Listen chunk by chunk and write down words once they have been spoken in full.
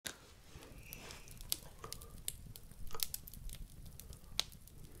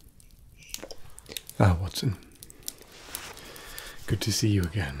Ah, Watson. Good to see you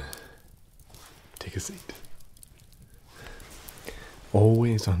again. Take a seat.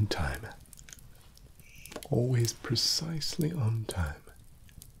 Always on time. Always precisely on time.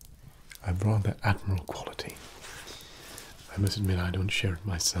 A rather admirable quality. I must admit I don't share it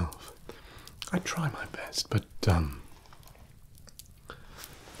myself. I try my best, but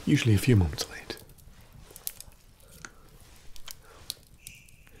usually a few moments late.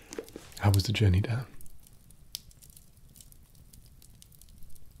 How was the journey down?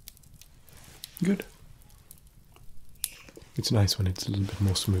 Good. It's nice when it's a little bit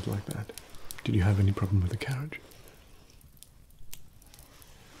more smooth like that. Did you have any problem with the carriage?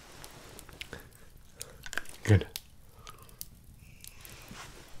 Good.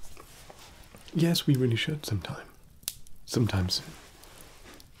 Yes, we really should sometime. Sometime soon.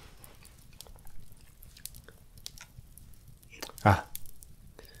 Ah.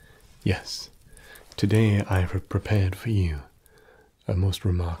 Yes. Today I have prepared for you a most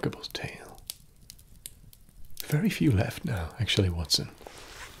remarkable tale. Very few left now, actually, Watson.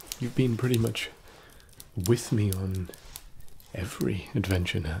 You've been pretty much with me on every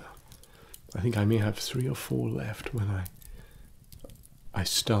adventure now. I think I may have 3 or 4 left when I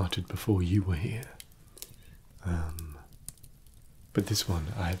started before you were here. But this one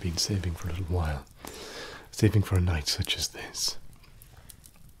I have been saving for a little while. Saving for a night such as this.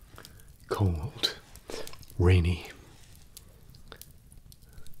 Cold, rainy,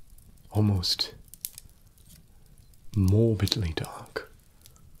 almost morbidly dark.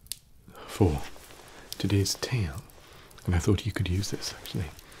 For today's tale, and I thought you could use this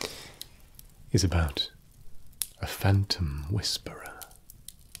actually, is about a phantom whisperer.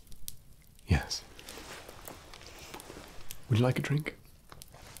 Yes. Would you like a drink?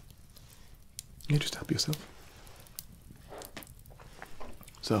 Yeah, just help yourself.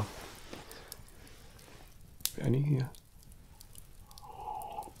 So, any here?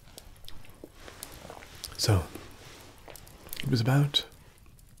 So, it was about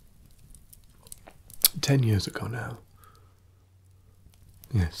 10 years ago now.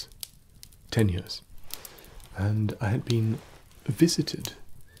 Yes, 10 years. And I had been visited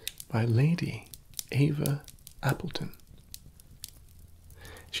by a lady, Ava Appleton.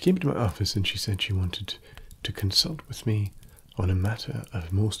 She came to my office and she said she wanted to consult with me on a matter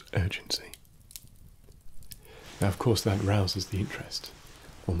of most urgency. Now, of course, that rouses the interest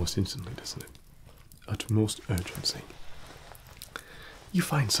almost instantly, doesn't it? Utmost urgency. You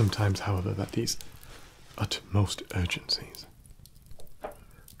find sometimes, however, that these utmost urgencies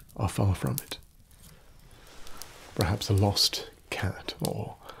are far from it. Perhaps a lost cat,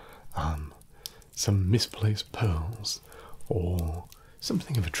 or some misplaced pearls, or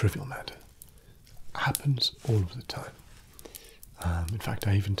something of a trivial matter. Happens all of the time. In fact,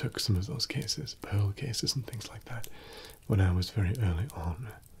 I even took some of those cases, pearl cases and things like that, when I was very early on.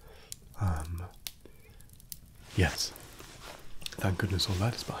 Yes, thank goodness all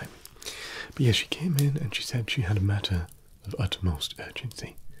that is behind me. But yes, she came in and she said she had a matter of utmost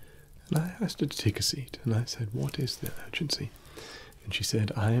urgency. And I asked her to take a seat, and I said, what is the urgency? And she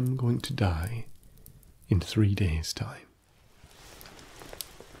said, I am going to die in 3 days' time.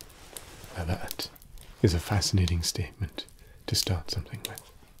 Now that is a fascinating statement to start something with.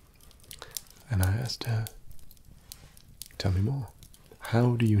 And I asked her, tell me more.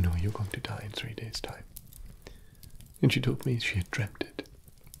 How do you know you're going to die in 3 days' time? And she told me she had dreamt it.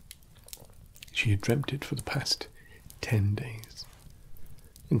 She had dreamt it for the past 10 days.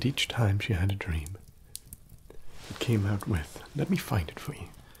 And each time she had a dream, it came out with, let me find it for you,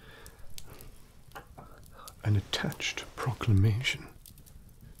 an attached proclamation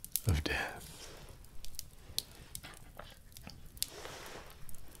of death.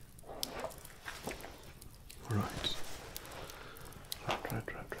 Right.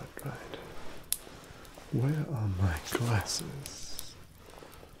 Right. Where are my glasses?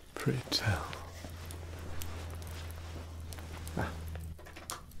 Pray tell. Ah.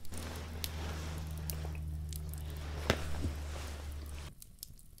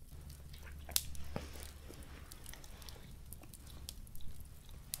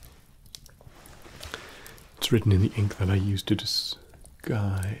 It's written in the ink that I used to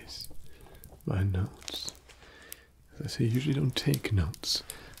disguise my notes. As I say, I usually don't take notes,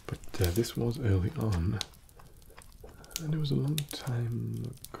 but this was early on, and it was a long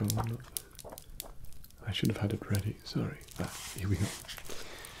time ago. I should have had it ready, sorry. Here we go.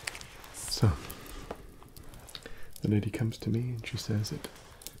 So, the lady comes to me and she says it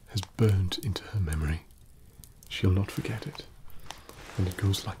has burnt into her memory. She'll not forget it. And it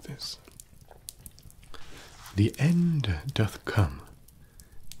goes like this. The end doth come,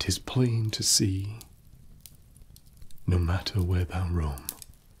 'tis plain to see, no matter where thou roam,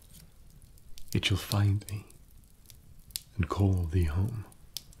 it shall find thee and call thee home.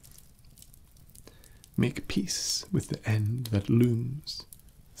 Make peace with the end that looms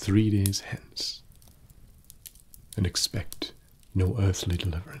 3 days hence, and expect no earthly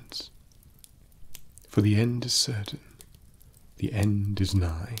deliverance. For the end is certain, the end is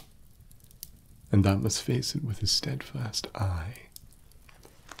nigh, and thou must face it with a steadfast eye.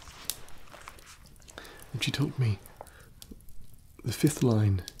 And she told me the 5th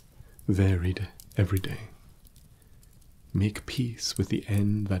line varied every day. Make peace with the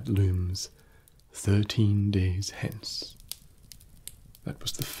end that looms 13 days hence. That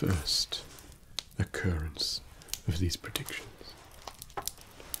was the first occurrence of these predictions.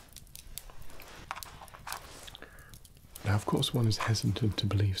 Now, of course, one is hesitant to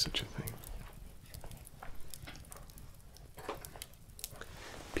believe such a thing.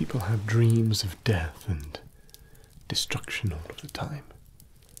 People have dreams of death and destruction all of the time.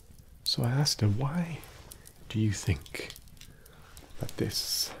 So I asked her, why do you think that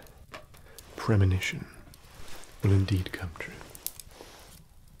this premonition will indeed come true?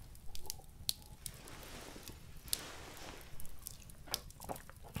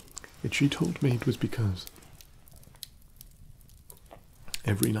 And she told me it was because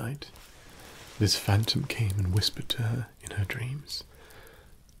every night this phantom came and whispered to her in her dreams,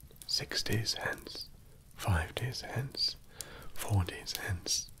 6 days hence, 5 days hence, 4 days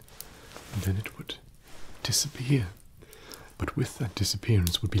hence, and then it would disappear. But with that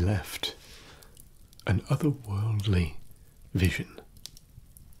disappearance would be left an otherworldly vision.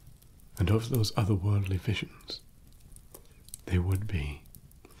 And of those otherworldly visions, they would be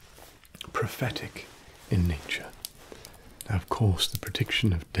prophetic in nature. Now, of course, the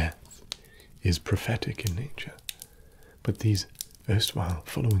prediction of death is prophetic in nature, but these erstwhile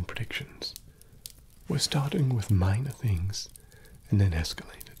following predictions were starting with minor things and then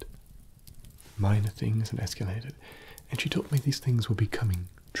escalated. Minor things and escalated. And she told me these things were becoming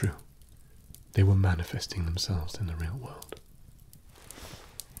true. They were manifesting themselves in the real world.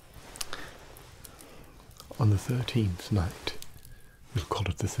 On the 13th night, we'll call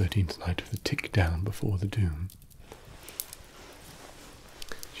it the 13th night of the tick down before the doom,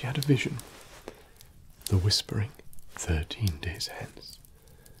 she had a vision, the whispering 13 days hence.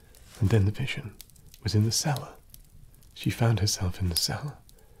 And then the vision was in the cellar. She found herself in the cellar,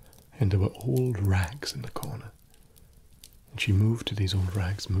 and there were old rags in the corner. And she moved to these old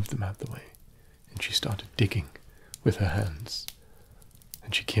rags, moved them out the way, and she started digging with her hands,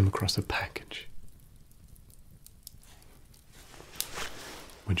 and she came across a package.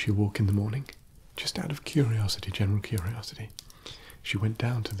 When she woke in the morning, just out of curiosity, general curiosity, she went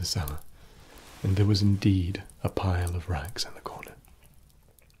down to the cellar, and there was indeed a pile of rags in the corner.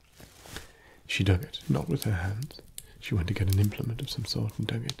 She dug it, not with her hands. She went to get an implement of some sort and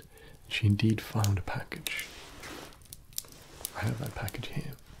dug it. She indeed found a package. I have that package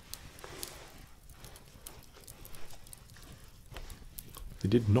here. They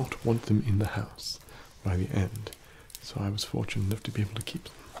did not want them in the house by the end, so I was fortunate enough to be able to keep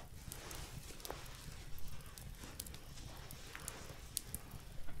them.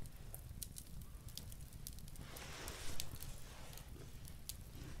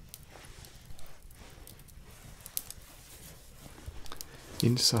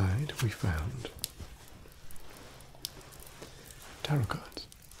 Inside we found tarot cards.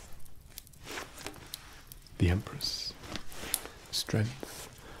 The Empress, Strength,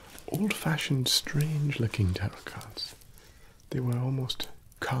 old-fashioned, strange-looking tarot cards. They were almost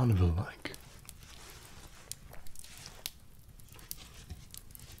carnival-like.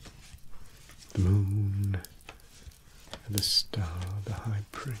 The Moon, and the Star, the High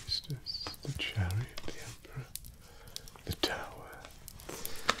Priestess, the Chariot, the Emperor, the Tower.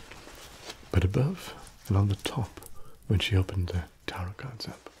 But above and on the top, when she opened the tarot cards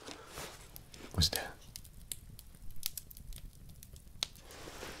up, was death.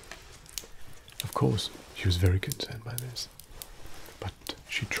 Of course, she was very concerned by this, but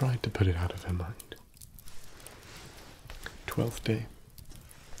she tried to put it out of her mind. 12th day,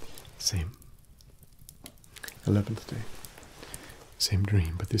 same. 11th day, same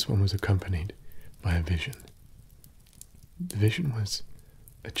dream, but this one was accompanied by a vision. The vision was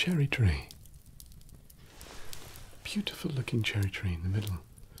a cherry tree. Beautiful looking cherry tree in the middle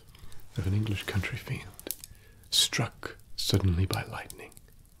of an English country field, struck suddenly by lightning,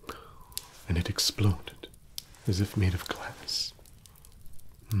 and it exploded as if made of glass.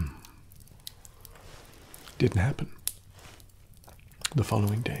 Didn't happen the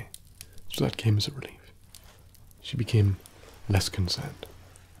following day, so that came as a relief. She became less concerned.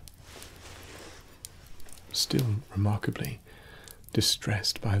 still remarkably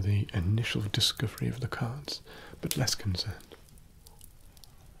distressed by the initial discovery of the cards, but less concerned.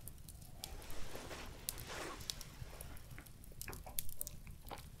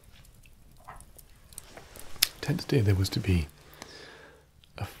 10th day there was to be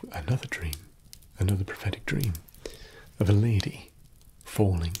another dream, another prophetic dream, of a lady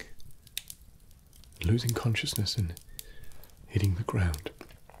falling, losing consciousness and hitting the ground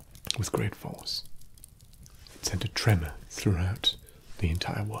with great force. It sent a tremor throughout the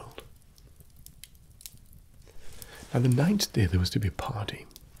entire world. Now the 9th day there was to be a party.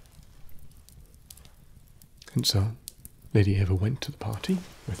 And so Lady Eva went to the party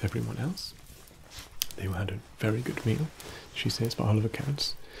with everyone else. They had a very good meal, she says, by all of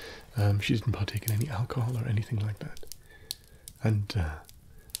accounts. She didn't partake in any alcohol or anything like that. And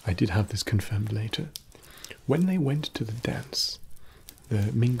I did have this confirmed later. When they went to the dance,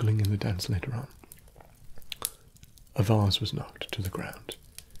 the mingling in the dance later on, a vase was knocked to the ground,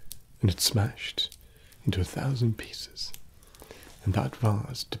 and it smashed into 1,000 pieces. And that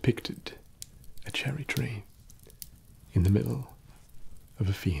vase depicted a cherry tree in the middle of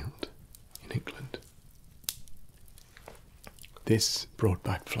a field in England. This brought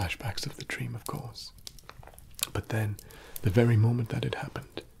back flashbacks of the dream, of course. But then, the very moment that it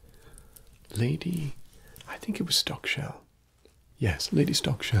happened, I think it was Stockshell. Yes, Lady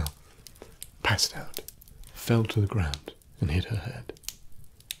Stockshell passed out, fell to the ground, and hit her head.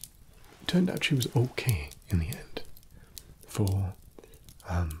 It turned out she was okay in the end, for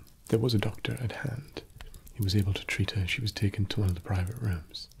there was a doctor at hand. He was able to treat her. She was taken to one of the private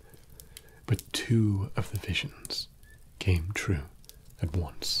rooms. But 2 of the visions came true at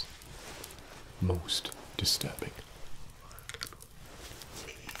once. Most disturbing.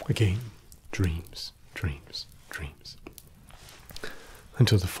 Again, dreams, dreams, dreams.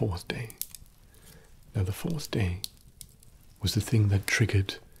 Until the 4th day. Now the 4th day was the thing that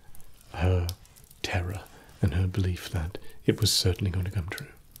triggered her terror and her belief that it was certainly going to come true.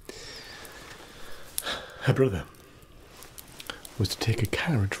 Her brother was to take a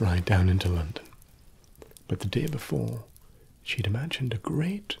carriage ride down into London, but the day before she'd imagined a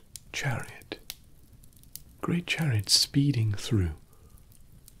great chariot speeding through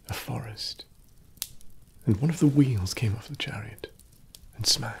a forest, and one of the wheels came off the chariot and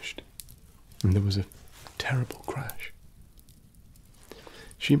smashed, and there was a terrible crash.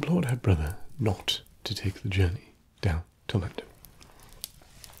 She implored her brother not to take the journey down to London,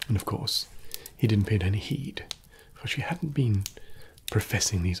 and of course he didn't pay it any heed, for she hadn't been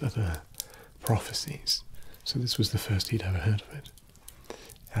professing these other prophecies, so this was the first he'd ever heard of it.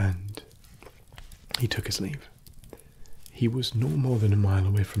 And he took his leave. He was no more than a mile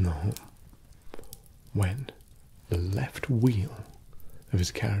away from the home when the left wheel of his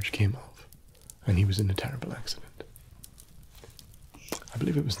carriage came off, and he was in a terrible accident. I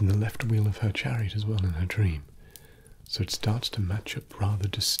believe it was in the left wheel of her chariot as well in her dream, so it starts to match up rather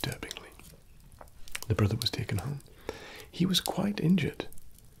disturbingly. The brother was taken home. He was quite injured.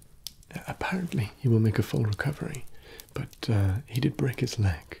 Apparently he will make a full recovery, but he did break his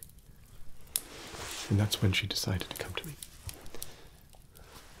leg. And that's when she decided to come to me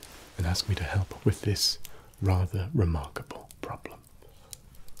and ask me to help with this rather remarkable problem.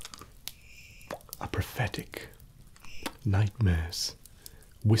 A prophetic nightmares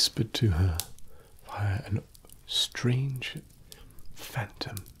whispered to her via a strange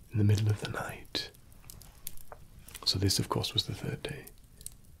phantom in the middle of the night. So this, of course, was the 3rd day.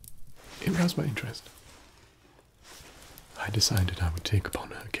 It roused my interest. I decided I would take upon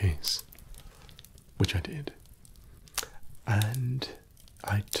her case, which I did. And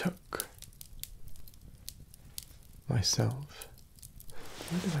I took myself...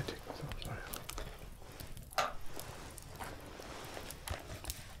 Where did I take myself? Sorry.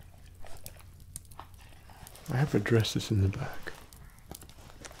 I have addressed this in the back.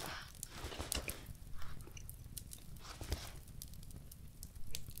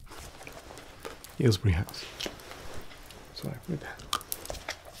 Aylesbury House. Sorry, right there.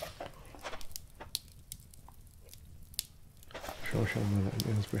 Shoresham Manor and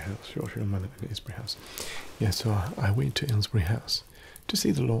Aylesbury House. Shoresham Manor and Aylesbury House. Yeah, so I went to Aylesbury House to see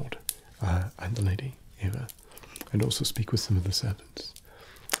the Lord and the Lady Eva, and also speak with some of the servants,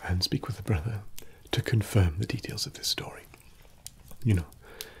 and speak with the brother to confirm the details of this story. You know,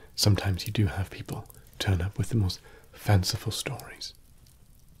 sometimes you do have people turn up with the most fanciful stories,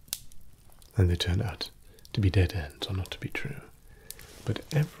 and they turn out to be dead ends or not to be true. But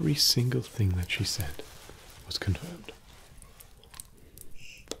every single thing that she said was confirmed.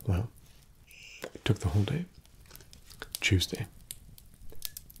 Well, it took the whole day. Tuesday.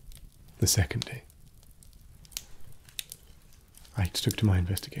 The 2nd day. I stuck to my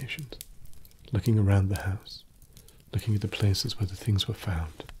investigations, looking around the house, looking at the places where the things were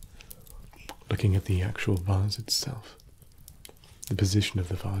found, looking at the actual vase itself, the position of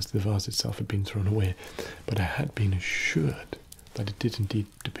the vase. The vase itself had been thrown away, but I had been assured that it did indeed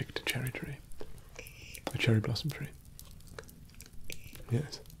depict a cherry tree, a cherry blossom tree.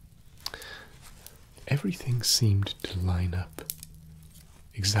 Yes. Everything seemed to line up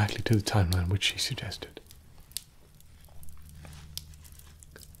exactly to the timeline which she suggested.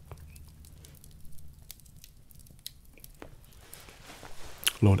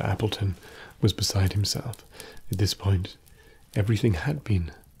 Lord Appleton was beside himself. At this point, everything had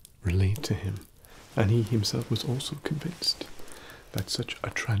been relayed to him, and he himself was also convinced that such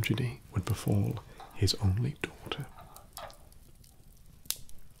a tragedy would befall his only daughter.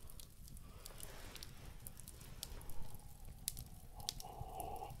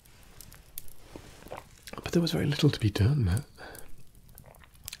 But there was very little to be done.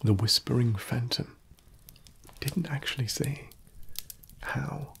 The whispering phantom didn't actually say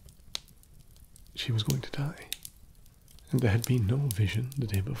how she was going to die, and there had been no vision the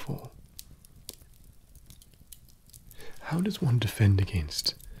day before. How does one defend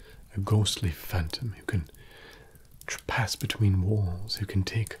against a ghostly phantom who can pass between walls, who can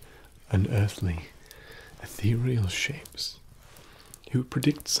take unearthly, ethereal shapes, who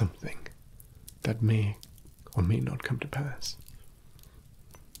predicts something that may or may not come to pass?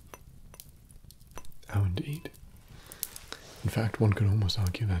 How indeed. In fact, one could almost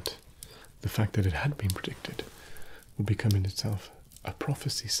argue that the fact that it had been predicted would become in itself a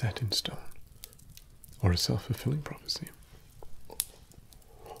prophecy set in stone, or a self-fulfilling prophecy.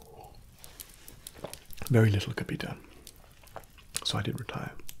 Very little could be done, so I did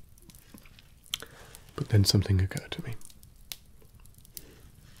retire. But then something occurred to me.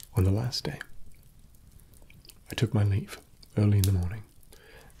 On the last day, I took my leave early in the morning,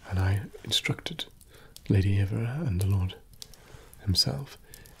 and I instructed Lady Eva and the Lord himself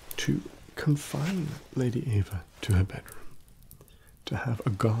to confine Lady Eva to her bedroom, to have a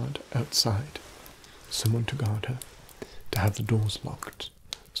guard outside, someone to guard her, to have the doors locked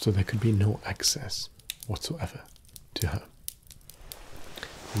so there could be no access whatsoever to her.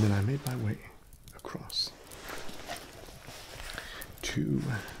 And then I made my way across to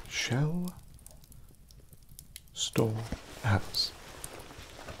Shell Store House.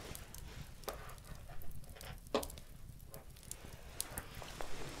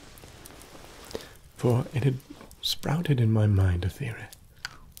 For it had sprouted in my mind a theory.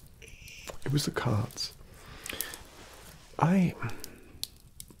 It was the cards. When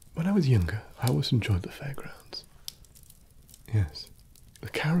I was younger, I always enjoyed the fairgrounds. Yes, the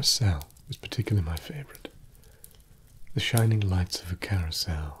carousel was particularly my favourite. The shining lights of a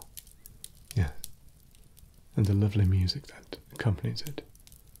carousel. Yes, and the lovely music that accompanies it.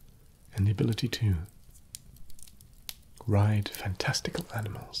 And the ability to ride fantastical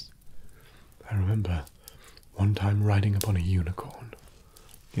animals. I remember one time riding upon a unicorn.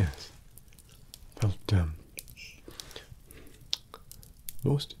 Yes. Felt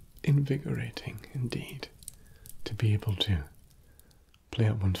most invigorating indeed to be able to play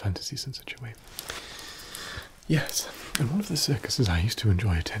out one's fantasies in such a way. Yes, and one of the circuses I used to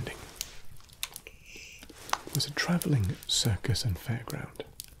enjoy attending was a travelling circus and fairground.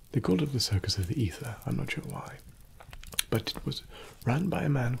 They called it the Circus of the Ether, I'm not sure why. But it was run by a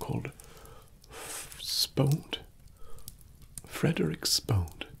man called Frederick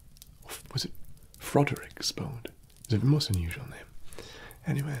Spode. Was it Froderick Spode? It's a most unusual name.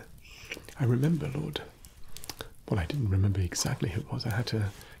 Anyway, I remember I didn't remember exactly who it was. I had to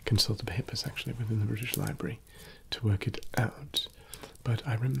consult the papers actually within the British Library to work it out. But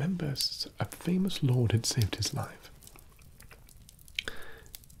I remember a famous lord had saved his life.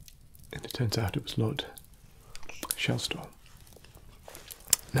 And it turns out it was Lord Shellstorm.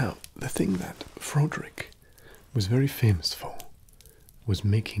 Now, the thing that Froderick was very famous for was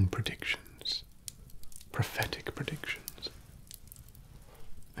making predictions, prophetic predictions.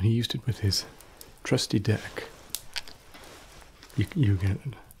 And he used it with his trusty deck. You get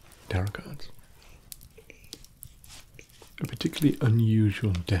it, tarot cards. A particularly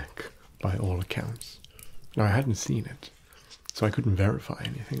unusual deck by all accounts. Now, I hadn't seen it, so I couldn't verify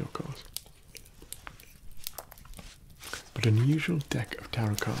anything, of course. But an unusual deck of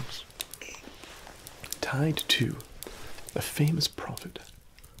tarot cards tied to a famous prophet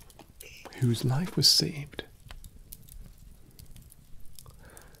whose life was saved.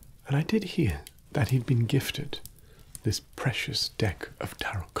 And I did hear that he'd been gifted this precious deck of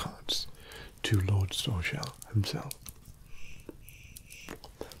tarot cards to Lord Storshell himself.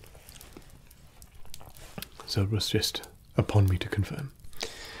 So it was just upon me to confirm.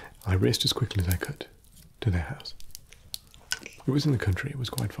 I raced as quickly as I could to their house. It was in the country, it was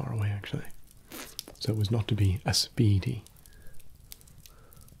quite far away actually, so it was not to be a speedy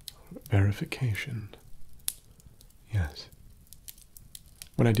verification. Yes.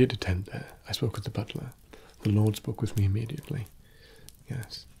 When I did attend there, I spoke with the butler. The Lord spoke with me immediately.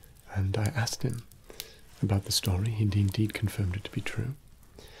 Yes. And I asked him about the story. He indeed confirmed it to be true.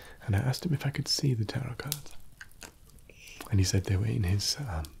 And I asked him if I could see the tarot cards. And he said they were in his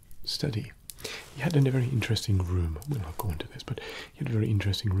study. He had a very interesting room. We'll not go into this, but he had a very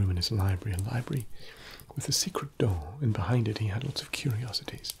interesting room in his library. A library with a secret door. And behind it he had lots of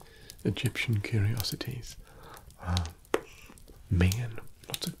curiosities. Egyptian curiosities. Mayan.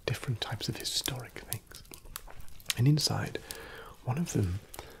 Lots of different types of historic things. And inside, one of them,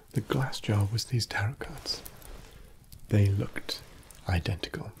 the glass jar, was these tarot cards. They looked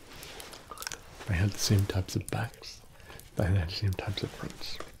identical. They had the same types of backs. They had the same types of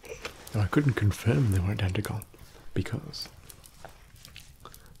fronts. Now I couldn't confirm they were identical because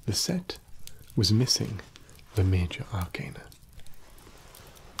the set was missing the major arcana.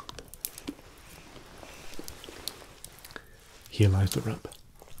 Here lies the rub.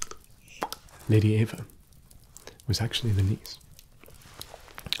 Lady Ava was actually the niece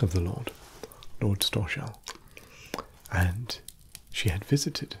of the Lord Storshall, and she had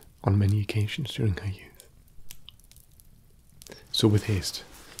visited on many occasions during her youth. So with haste,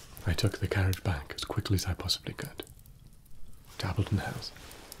 I took the carriage back as quickly as I possibly could to Appleton House.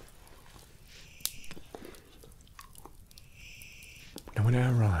 Now when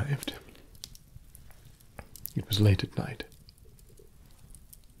I arrived, it was late at night.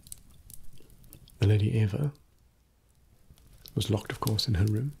 The Lady Ava was locked, of course, in her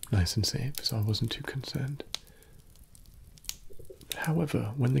room, nice and safe, so I wasn't too concerned.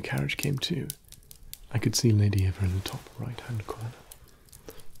 However, when the carriage came to, I could see Lady Ava in the top right-hand corner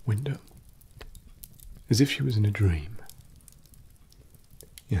window, as if she was in a dream.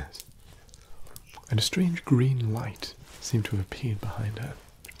 Yes, and a strange green light seemed to have appeared behind her.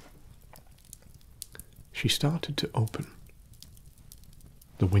 She started to open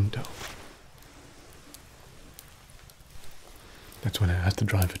the window. That's when I asked the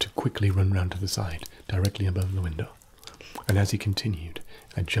driver to quickly run round to the side, directly above the window. And as he continued,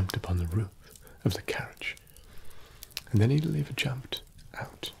 I jumped upon the roof of the carriage. And then Lady Ava jumped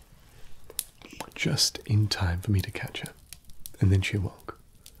out, just in time for me to catch her. And then she awoke.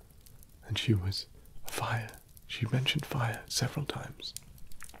 And she was fire. She mentioned fire several times.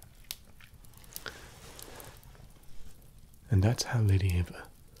 And that's how Lady Ava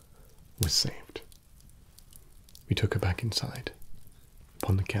was saved. We took her back inside,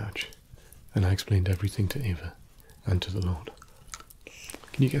 upon the couch, and I explained everything to Ava and to the Lord.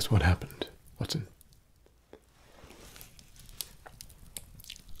 Can you guess what happened, Watson?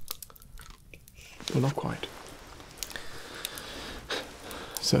 Well, not quite.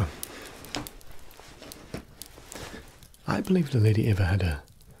 So, I believe the Lady Ava had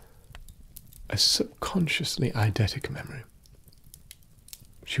a subconsciously eidetic memory.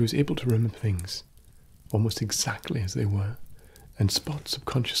 She was able to remember things almost exactly as they were, and spot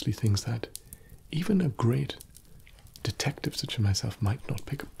subconsciously things that even a great detective such as myself might not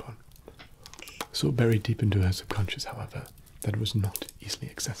pick up on. So buried deep into her subconscious, however, that it was not easily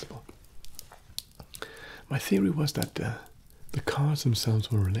accessible. My theory was that the cards themselves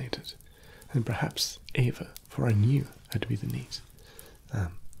were related, and perhaps Ava, for I knew had to be the niece,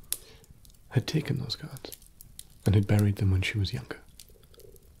 had taken those cards and had buried them when she was younger.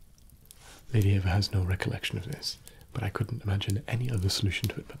 Lady Ava has no recollection of this, but I couldn't imagine any other solution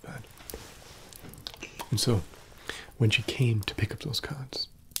to it but that. And so, when she came to pick up those cards,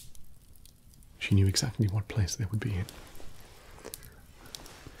 she knew exactly what place they would be in.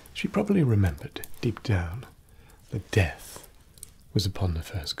 She probably remembered, deep down, that death was upon the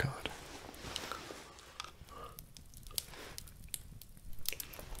first card.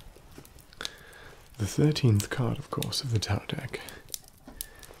 The 13th card, of course, of the tarot deck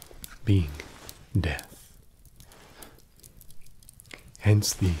being death.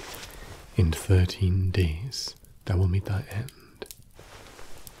 Hence the "in 13 days thou will meet thy end."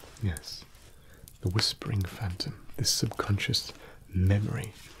 Yes, the whispering phantom, this subconscious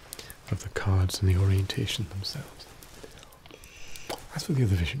memory of the cards and the orientation themselves. As for the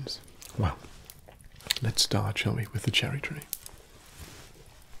other visions, well, let's start, shall we, with the cherry tree.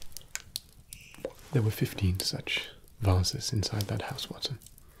 There were 15 such vases inside that house, Watson,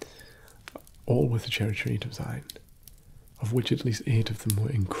 all with a cherry tree design, of which at least 8 of them were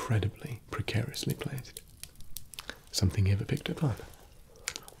incredibly precariously placed. Something Ava picked up on.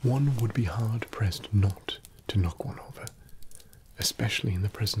 One would be hard-pressed not to knock one over especially in the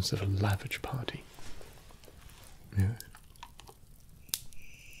presence of a lavish party. Yeah.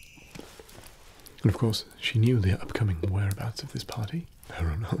 And of course, she knew the upcoming whereabouts of this party,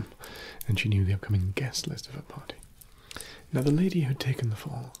 her own home, and she knew the upcoming guest list of her party. Now, the lady who had taken the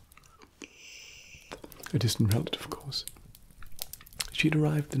fall, a distant relative, of course, she'd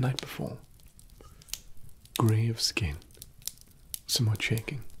arrived the night before, grey of skin, somewhat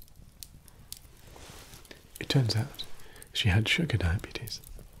shaking. It turns out she had sugar diabetes.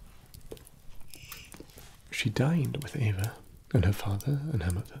 She dined with Ava and her father and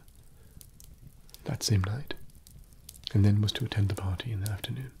her mother that same night, and then was to attend the party in the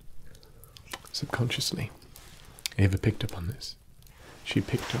afternoon. Subconsciously, Ava picked up on this. She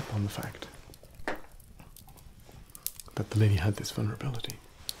picked up on the fact that the lady had this vulnerability.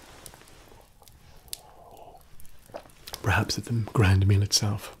 Perhaps at the grand meal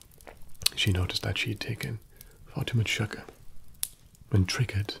itself, she noticed that she had taken far too much sugar, and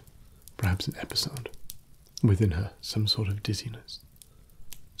triggered perhaps an episode within her, some sort of dizziness,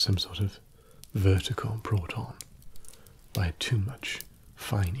 some sort of vertigo brought on by too much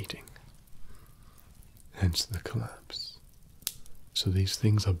fine eating, hence the collapse. So these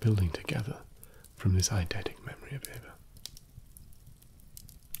things are building together from this eidetic memory of Eva.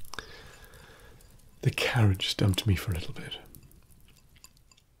 The carriage stumped me for a little bit,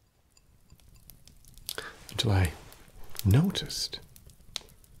 until I noticed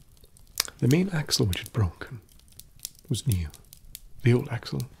the main axle, which had broken, was new. The old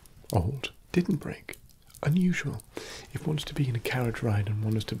axle, old, didn't break. Unusual. If one is to be in a carriage ride and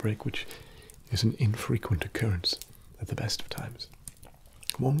one is to break, which is an infrequent occurrence at the best of times,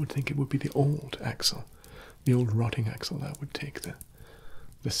 one would think it would be the old axle, the old rotting axle that would take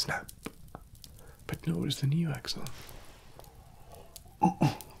the snap. But no, it was the new axle.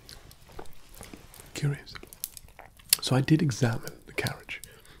 Curious. So I did examine the carriage,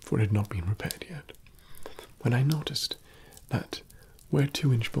 for it had not been repaired yet, when I noticed that where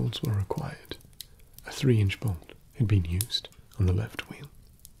 2-inch bolts were required, a 3-inch bolt had been used on the left wheel.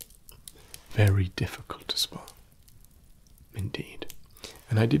 Very difficult to spot, indeed.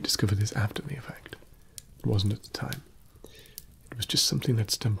 And I did discover this after the effect. It wasn't at the time. It was just something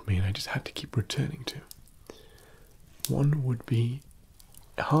that stumped me and I just had to keep returning to. One would be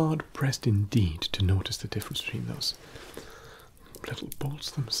hard-pressed indeed to notice the difference between those little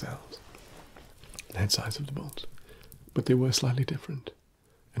bolts themselves, the head size of the bolts. But they were slightly different,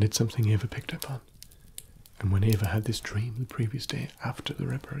 and it's something Ava picked up on. And when Ava had this dream the previous day after the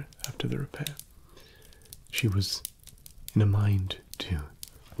repair, she was in a mind to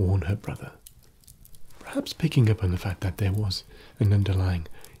warn her brother, perhaps picking up on the fact that there was an underlying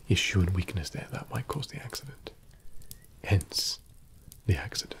issue and weakness there that might cause the accident. Hence, the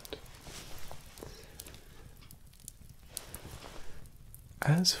accident.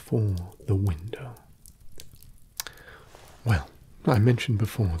 As for the window, well, I mentioned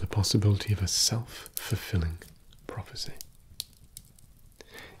before the possibility of a self-fulfilling prophecy.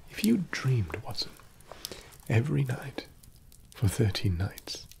 If you dreamed, Watson, every night for 13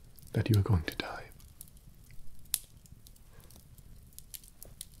 nights that you were going to die,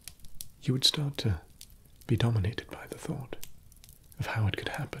 you would start to be dominated by the thought of how it could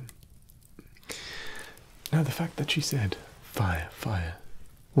happen. Now, the fact that she said, "Fire, fire,"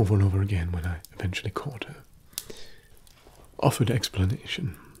 over and over again when I eventually caught her, offered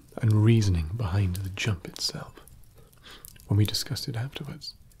explanation and reasoning behind the jump itself. When we discussed it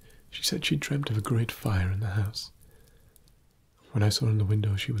afterwards, she said she dreamt of a great fire in the house. When I saw her in the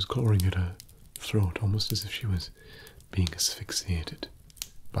window, she was clawing at her throat, almost as if she was being asphyxiated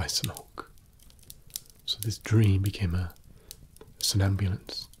by smoke. So this dream became a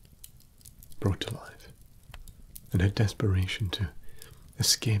somnambulance brought to life, and her desperation to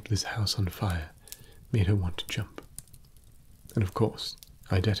escape this house on fire made her want to jump. And of course,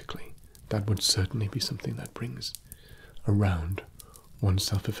 eidetically, that would certainly be something that brings around one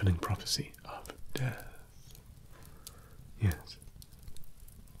self-fulfilling prophecy of death. Yes.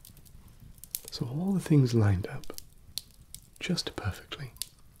 So all the things lined up just perfectly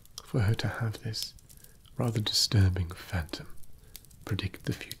for her to have this rather disturbing phantom predict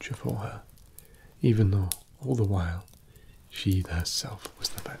the future for her, even though all the while she herself was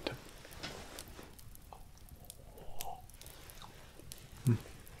the phantom.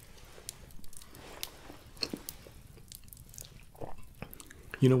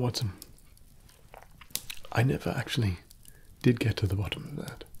 You know, Watson, I never actually did get to the bottom of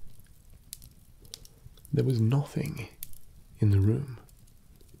that. There was nothing in the room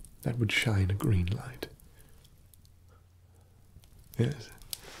that would shine a green light. Yes.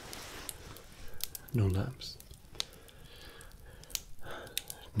 No lamps.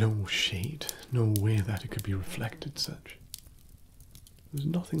 no shade, no way that it could be reflected such. There was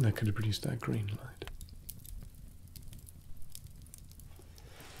nothing that could have produced that green light.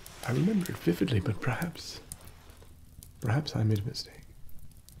 I remember it vividly, but perhaps I made a mistake.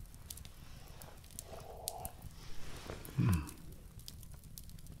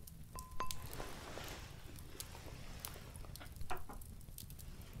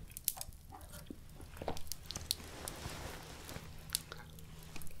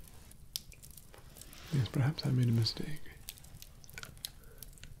 Yes, perhaps I made a mistake.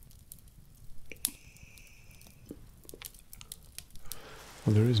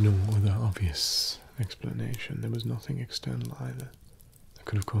 Well, there is no other obvious explanation. There was nothing external either that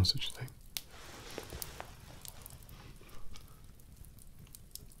could have caused such a thing.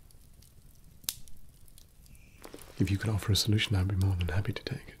 If you could offer a solution, I'd be more than happy to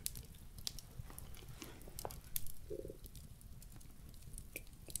take it.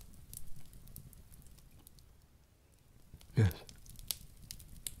 Yes.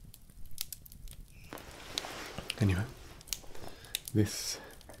 Anyway, this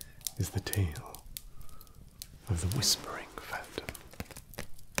is the tale of the Whispering Phantom.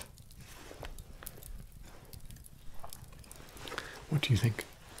 What do you think?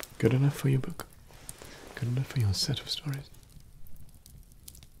 Good enough for your book? Good enough for your set of stories?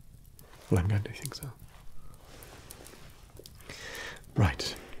 Well, I'm glad you think so.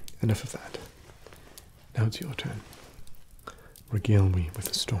 Right, enough of that. Now it's your turn. Regale me with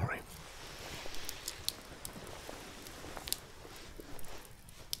a story.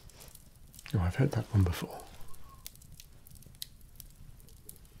 Oh, I've heard that one before.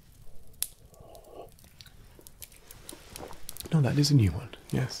 No, that is a new one.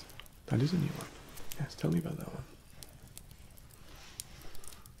 Yes, that is a new one. Yes, tell me about that one.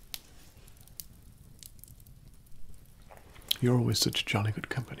 You're always such jolly good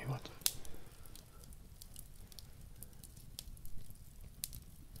company, Watson.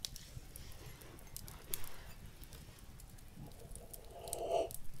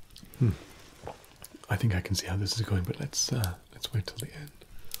 I think I can see how this is going, but let's wait till the end.